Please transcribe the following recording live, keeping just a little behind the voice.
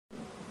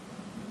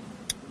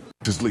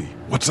Just Lee,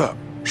 what's up?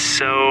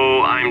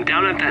 So, I'm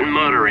down at that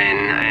motor inn,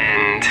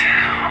 and,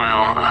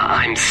 well,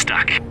 I'm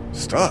stuck.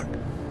 Stuck?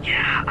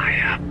 Yeah,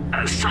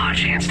 I saw a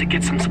chance to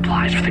get some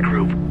supplies for the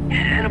group,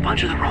 and a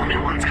bunch of the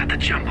Roman ones got the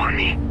jump on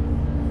me.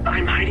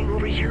 I'm hiding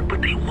over here,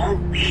 but they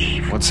won't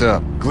leave. What's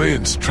up?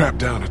 Glenn's trapped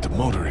down at the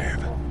motor inn.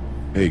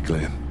 Hey,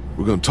 Glenn,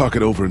 we're gonna talk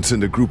it over and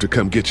send a group to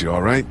come get you,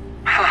 all right?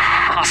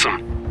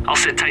 Awesome. I'll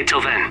sit tight till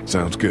then.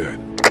 Sounds good.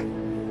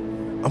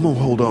 I'm gonna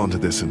hold on to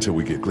this until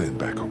we get Glenn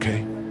back,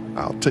 okay?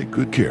 I'll take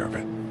good care of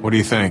it. What do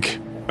you think?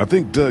 I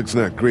think Doug's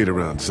not great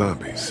around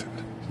zombies.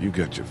 You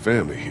got your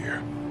family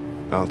here.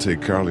 I'll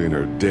take Carly and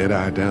her dead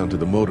eye down to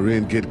the motor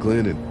inn, get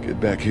Glenn, and get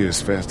back here as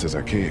fast as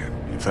I can.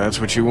 If that's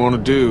what you want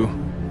to do.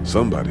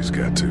 Somebody's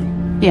got to.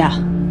 Yeah,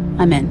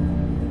 I'm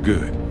in.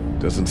 Good.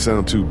 Doesn't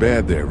sound too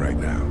bad there right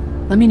now.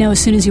 Let me know as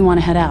soon as you want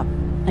to head out.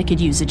 I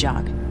could use a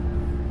jog.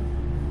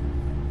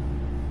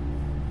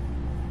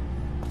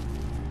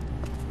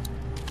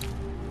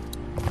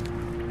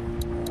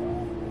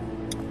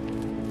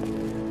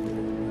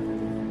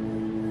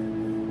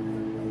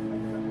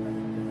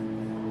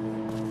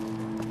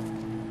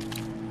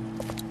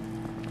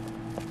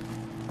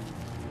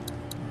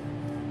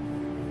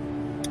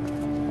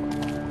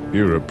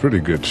 You're a pretty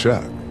good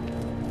shot.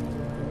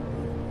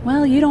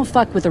 Well, you don't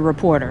fuck with a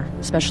reporter,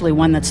 especially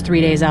one that's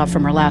 3 days out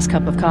from her last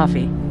cup of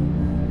coffee.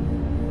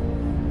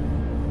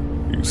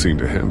 You seem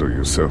to handle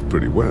yourself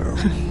pretty well.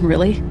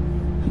 Really?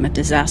 I'm a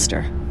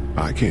disaster.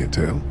 I can't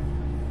tell.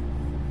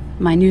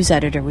 My news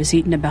editor was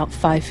eaten about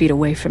 5 feet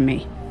away from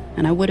me,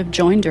 and I would have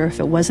joined her if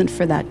it wasn't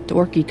for that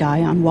dorky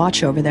guy on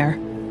watch over there.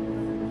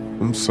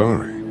 I'm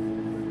sorry.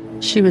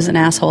 She was an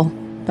asshole,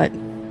 but,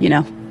 you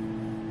know.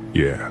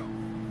 Yeah.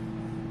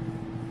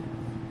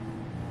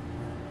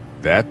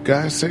 That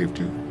guy saved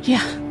you?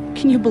 Yeah,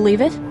 can you believe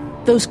it?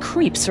 Those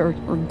creeps, or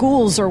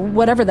ghouls, or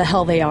whatever the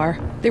hell they are.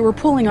 They were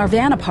pulling our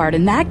van apart,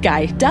 and that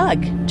guy,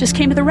 Doug, just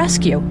came to the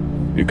rescue.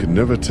 You can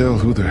never tell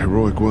who the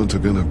heroic ones are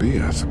gonna be,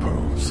 I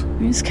suppose.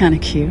 He's kinda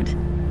cute.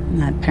 In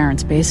that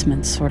parents'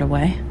 basement sort of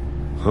way.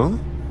 Huh?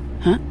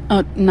 Huh?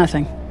 Oh,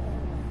 nothing.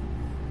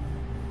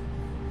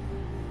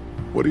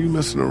 What are you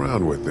messing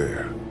around with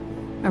there?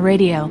 A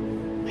radio.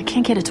 I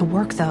can't get it to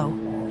work, though.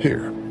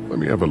 Here, let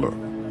me have a look.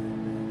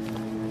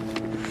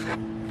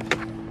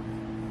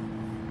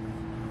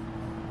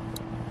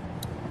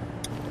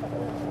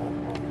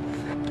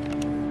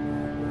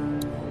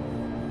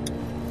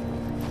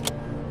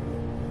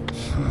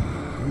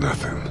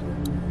 Nothing.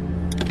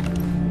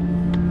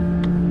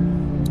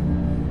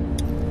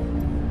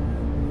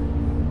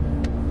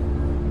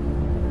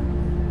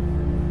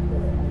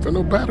 There are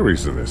no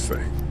batteries in this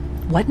thing.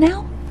 What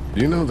now?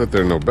 You know that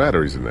there are no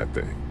batteries in that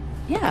thing.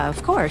 Yeah,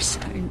 of course.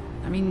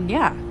 I mean,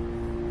 yeah.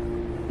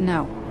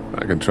 No.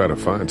 I can try to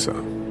find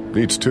some.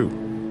 Needs two.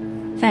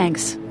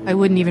 Thanks. I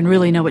wouldn't even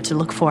really know what to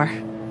look for.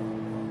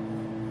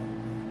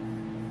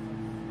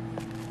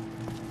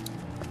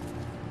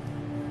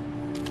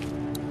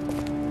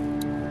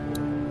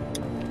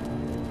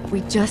 We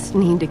just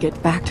need to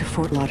get back to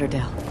Fort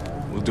Lauderdale.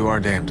 We'll do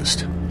our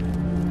damnedest.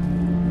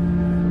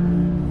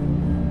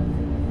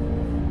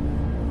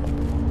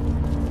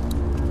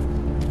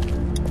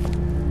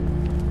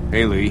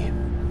 Hey, Lee. You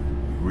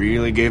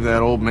really gave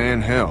that old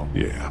man hell.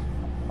 Yeah.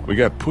 We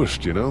got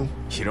pushed, you know?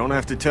 You don't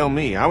have to tell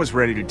me. I was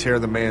ready to tear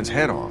the man's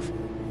head off.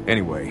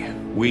 Anyway,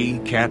 we,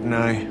 Kat and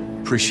I,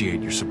 appreciate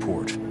your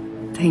support.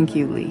 Thank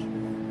you, Lee.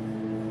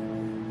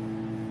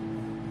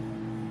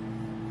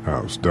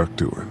 How's Duck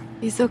doing?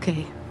 He's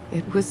okay.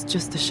 It was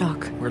just a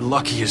shock. We're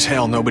lucky as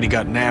hell nobody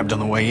got nabbed on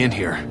the way in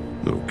here.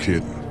 No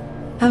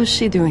kidding. How's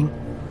she doing?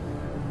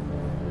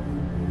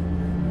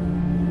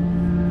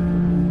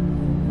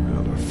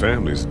 Well, her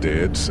family's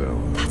dead, so...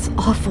 That's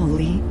awful,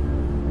 Lee.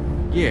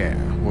 Yeah,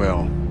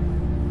 well...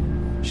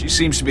 She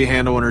seems to be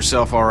handling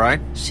herself all right.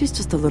 She's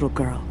just a little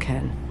girl,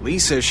 Ken. Lee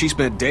says she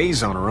spent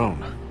days on her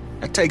own.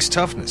 That takes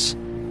toughness.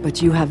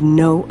 But you have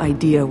no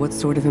idea what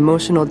sort of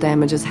emotional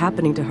damage is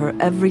happening to her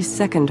every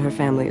second her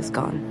family is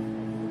gone.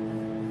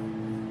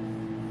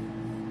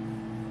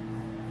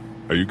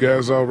 Are you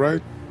guys all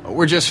right?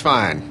 We're just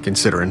fine,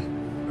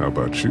 considering. How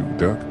about you,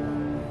 Duck?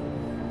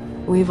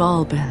 We've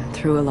all been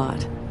through a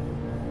lot.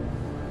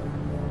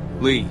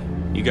 Lee,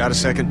 you got a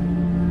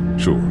second?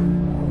 Sure.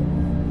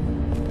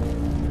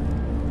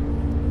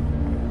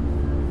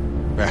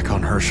 Back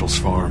on Herschel's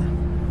farm.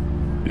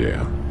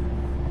 Yeah.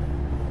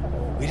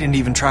 We didn't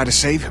even try to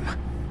save him.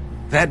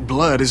 That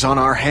blood is on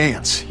our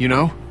hands, you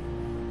know?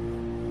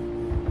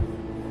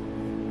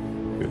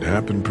 It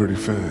happened pretty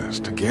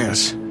fast. I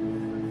guess.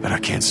 But I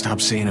can't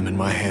stop seeing him in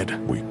my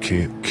head. We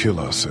can't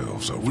kill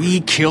ourselves over We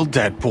it. killed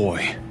that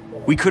boy.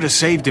 We could have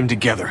saved him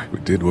together.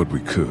 We did what we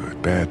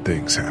could. Bad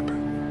things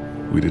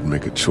happen. We didn't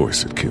make a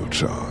choice that killed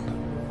Sean.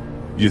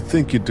 You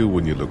think you do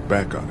when you look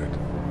back on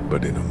it,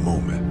 but in a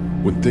moment,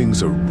 when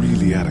things are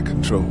really out of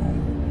control,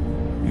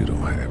 you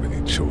don't have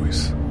any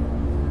choice.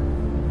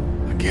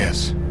 I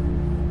guess.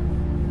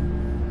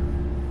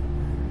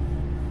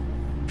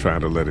 Try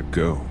to let it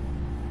go.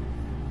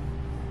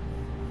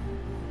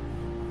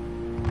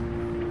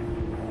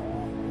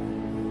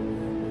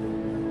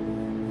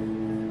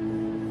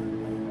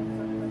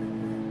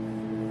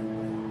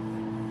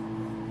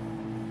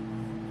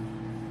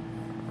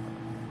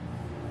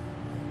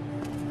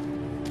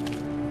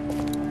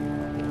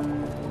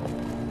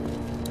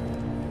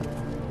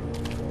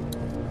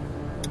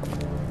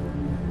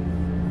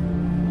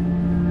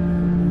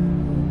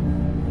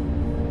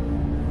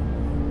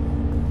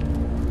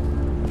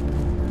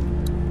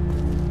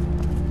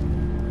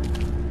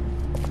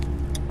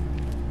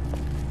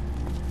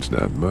 It's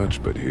not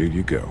much, but here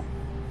you go.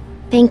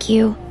 Thank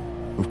you.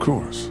 Of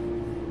course.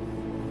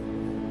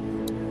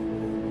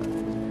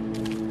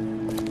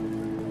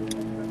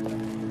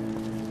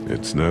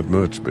 It's not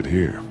much, but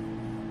here.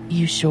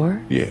 You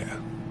sure? Yeah.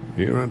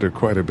 You're under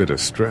quite a bit of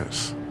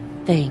stress.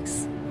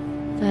 Thanks.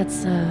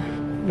 That's,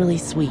 really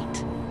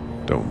sweet.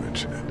 Don't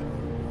mention it.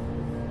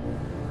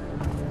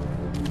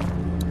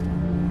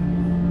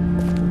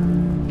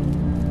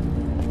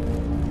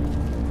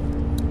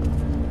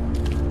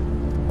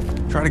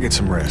 Try to get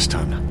some rest,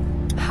 hon.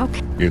 How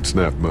can... It's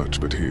not much,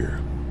 but here.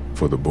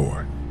 For the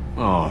boy.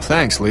 Oh,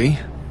 thanks, Lee.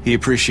 He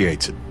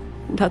appreciates it.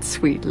 That's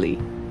sweet, Lee.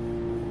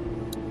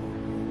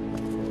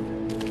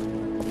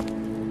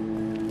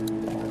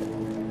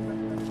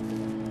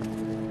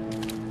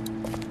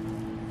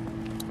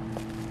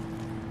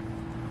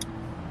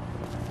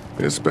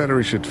 This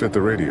battery should fit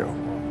the radio.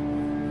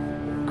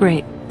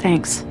 Great,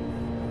 thanks.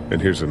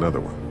 And here's another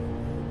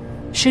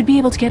one. Should be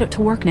able to get it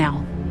to work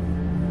now.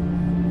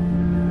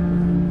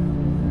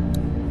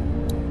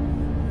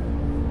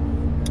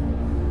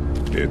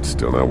 It's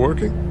still not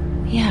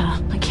working? Yeah,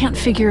 I can't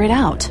figure it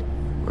out.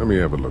 Let me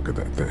have a look at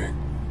that thing.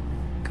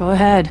 Go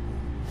ahead.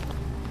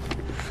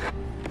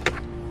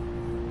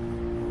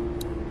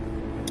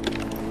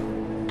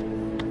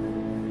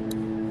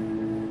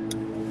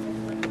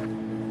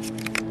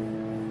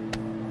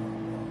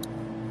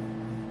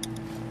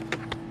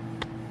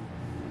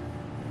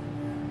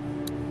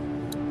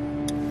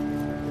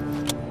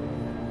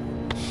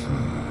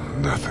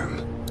 Nothing.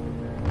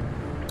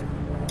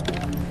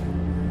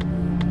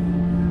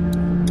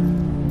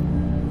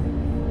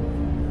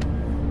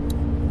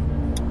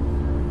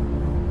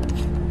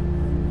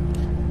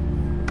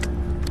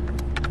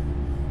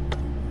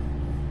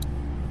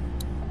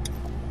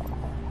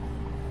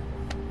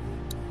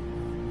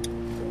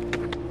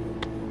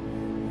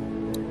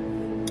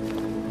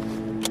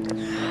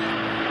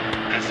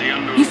 As the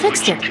unknown You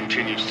fixed affliction it.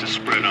 continues to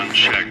spread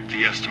unchecked,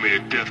 the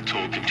estimated death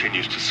toll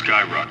continues to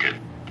skyrocket.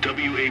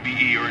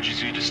 WABE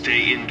urges you to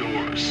stay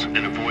indoors and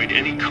avoid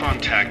any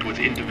contact with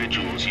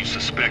individuals you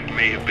suspect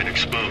may have been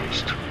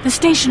exposed. The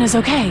station is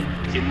okay.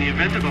 In the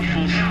event of a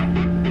full...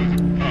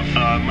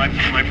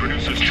 my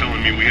producer's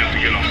telling me we have to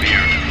get off the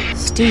air.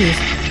 Steve,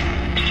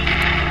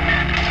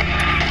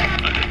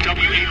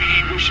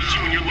 WABE wishes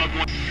you and your loved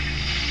one...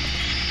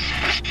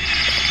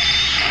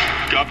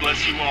 God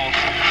bless you all.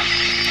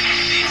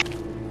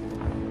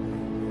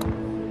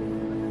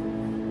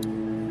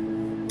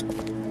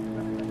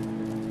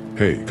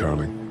 Hey,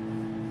 Carly.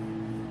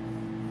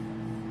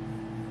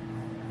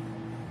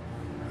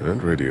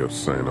 That radio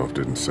sign-off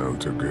didn't sound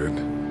too good.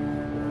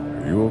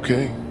 Are you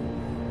okay?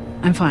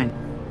 I'm fine.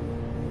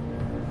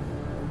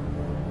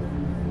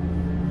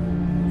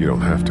 You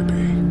don't have to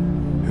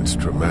be. It's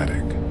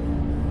traumatic.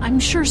 I'm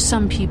sure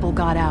some people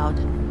got out.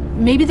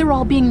 Maybe they're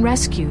all being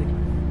rescued.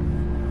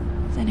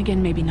 Then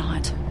again, maybe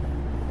not.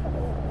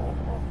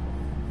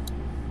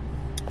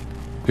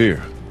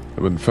 Here,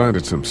 I've been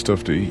finding some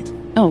stuff to eat.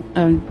 Oh,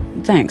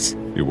 thanks.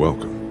 You're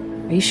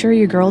welcome. Are you sure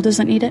your girl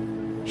doesn't need it?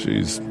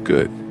 She's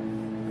good.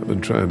 I've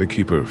been trying to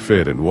keep her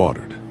fed and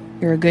watered.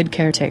 You're a good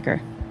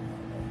caretaker.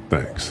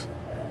 Thanks.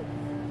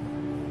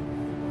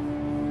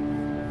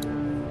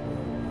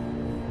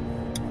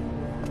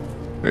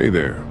 Hey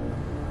there.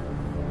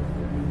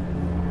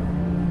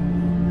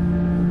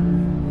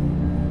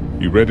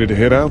 You ready to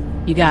head out?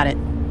 You got it.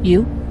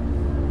 You?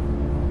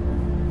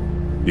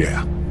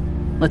 Yeah.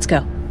 Let's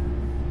go.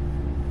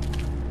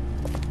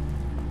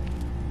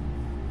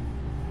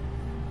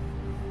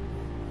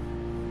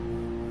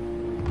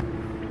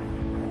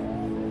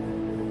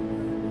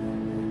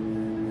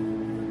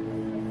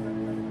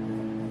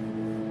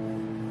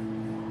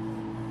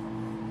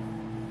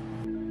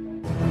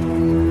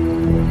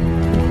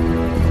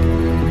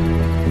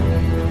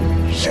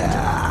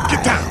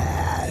 Get down!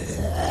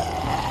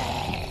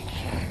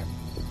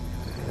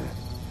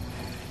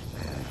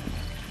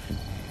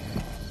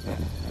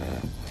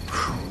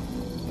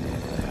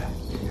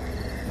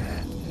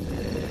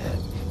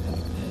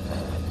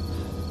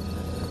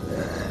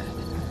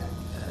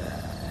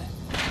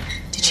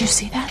 Did you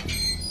see that?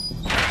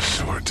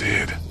 Sure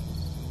did.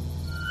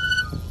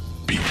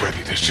 Be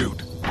ready to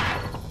shoot.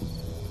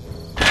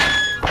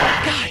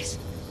 Guys!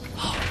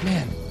 Oh,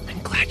 man, I'm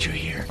glad you're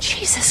here.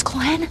 Jesus,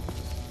 Glenn.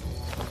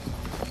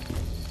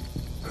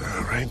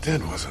 Right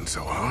then wasn't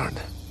so hard.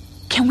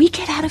 Can we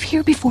get out of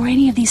here before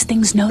any of these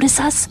things notice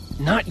us?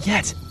 Not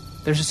yet.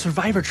 There's a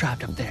survivor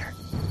trapped up there.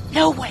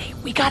 No way.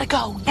 We gotta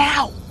go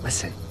now.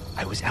 Listen,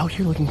 I was out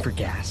here looking for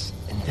gas,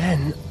 and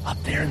then,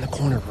 up there in the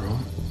corner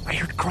room, I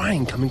heard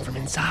crying coming from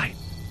inside.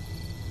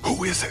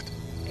 Who is it?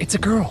 It's a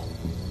girl.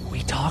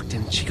 We talked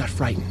and she got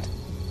frightened.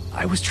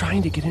 I was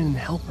trying to get in and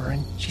help her,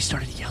 and she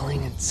started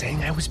yelling and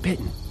saying I was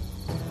bitten.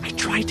 I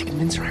tried to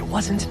convince her I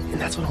wasn't, and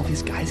that's when all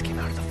these guys came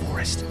out of the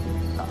forest.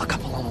 A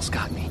couple almost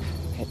got me,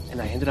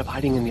 and I ended up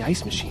hiding in the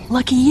ice machine.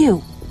 Lucky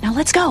you. Now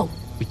let's go.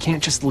 We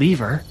can't just leave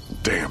her.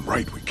 Damn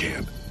right we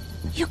can't.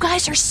 You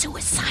guys are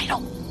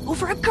suicidal.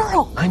 Over a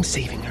girl. I'm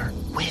saving her,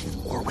 with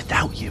or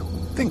without you.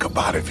 Think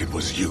about if it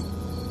was you.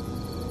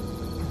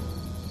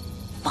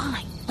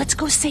 Fine, let's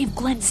go save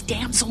Glenn's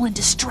damsel in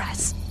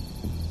distress.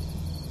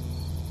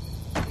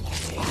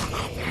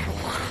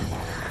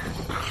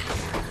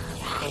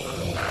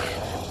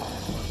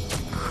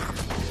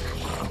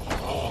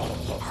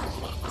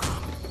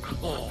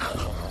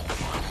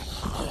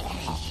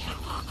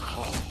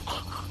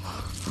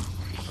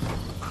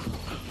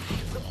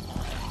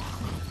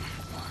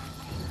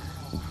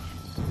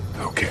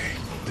 Okay,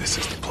 this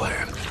is the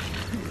plan.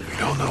 We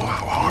don't know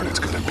how hard it's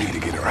gonna be to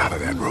get her out of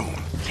that room.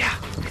 Yeah,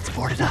 it's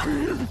boarded up.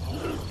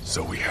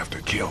 So we have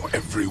to kill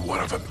every one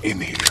of them in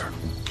here.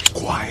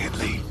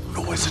 Quietly.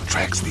 Noise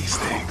attracts these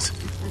things.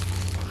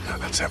 Now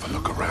let's have a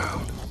look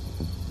around.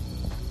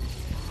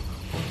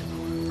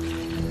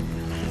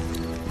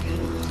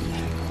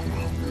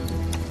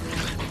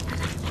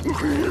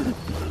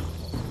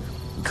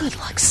 Good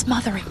luck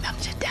smothering them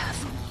to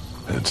death.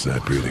 That's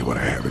not really what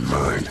I have in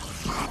mind.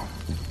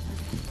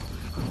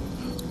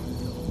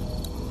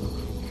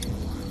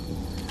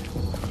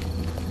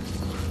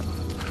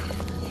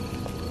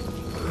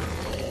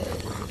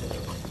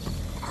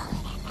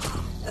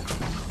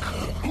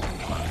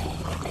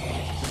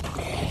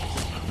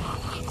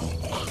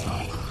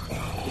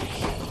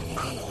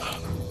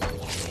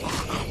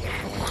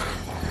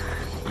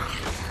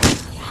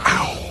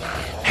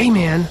 Hey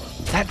man,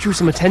 that drew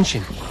some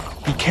attention.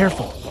 Be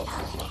careful.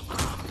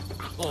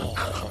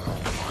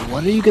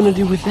 What are you gonna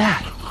do with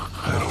that?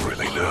 I don't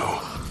really know.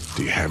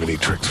 Do you have any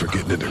tricks for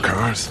getting into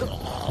cars?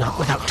 Not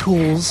without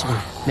tools, or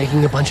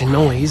making a bunch of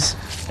noise,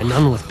 and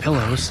none with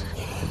pillows.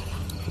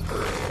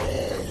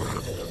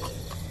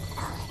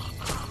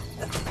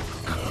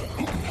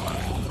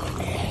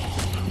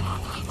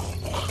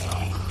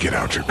 Get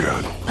out your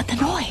gun. But the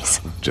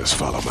noise. Just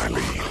follow my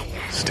lead.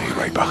 Stay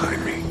right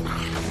behind me.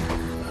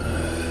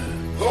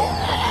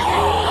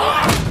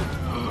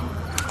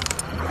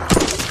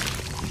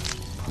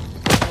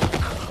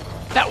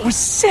 That was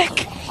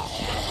sick!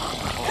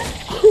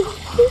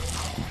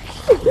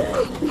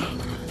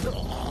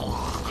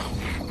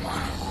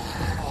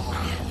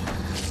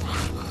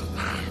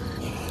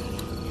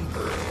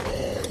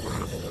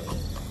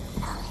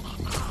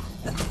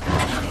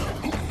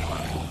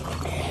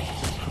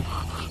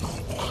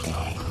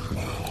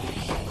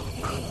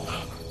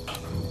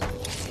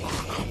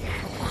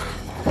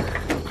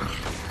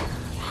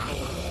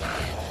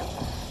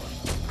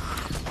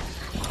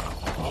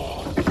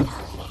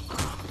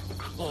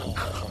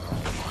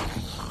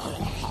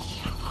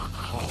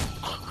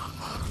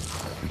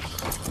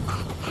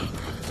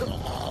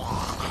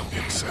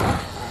 It's a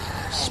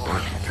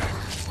sparky thing.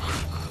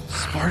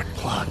 Spark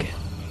plug.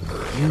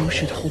 You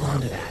should hold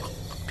on to that.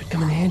 Could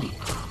come in handy.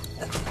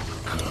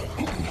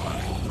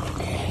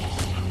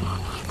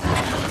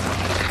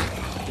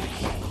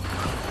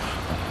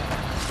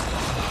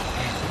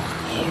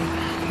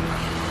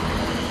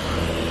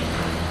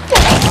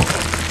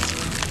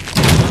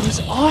 That was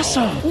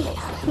awesome!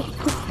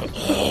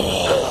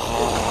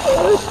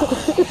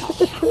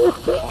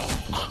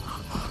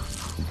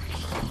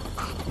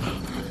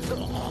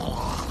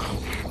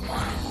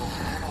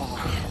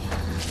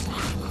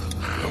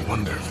 I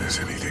wonder if there's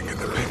anything in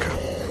the pickup.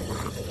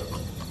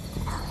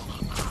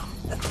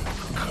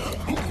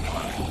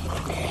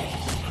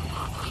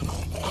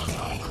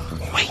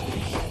 Wait.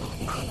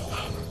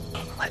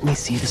 Let me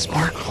see the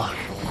spark plug.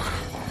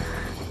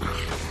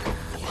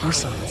 The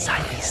porcelain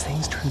inside these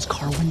things turns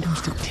car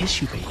windows to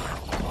tissue paper.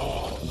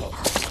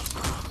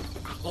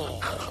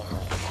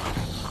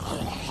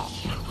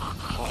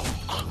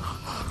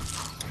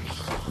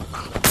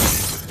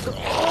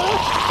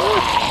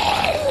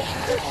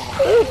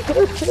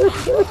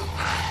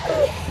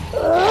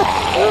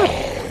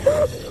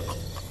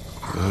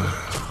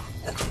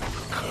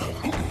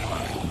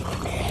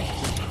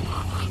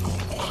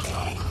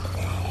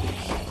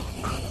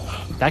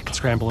 That could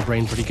scramble a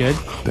brain pretty good.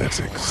 That's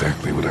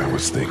exactly what I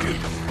was thinking.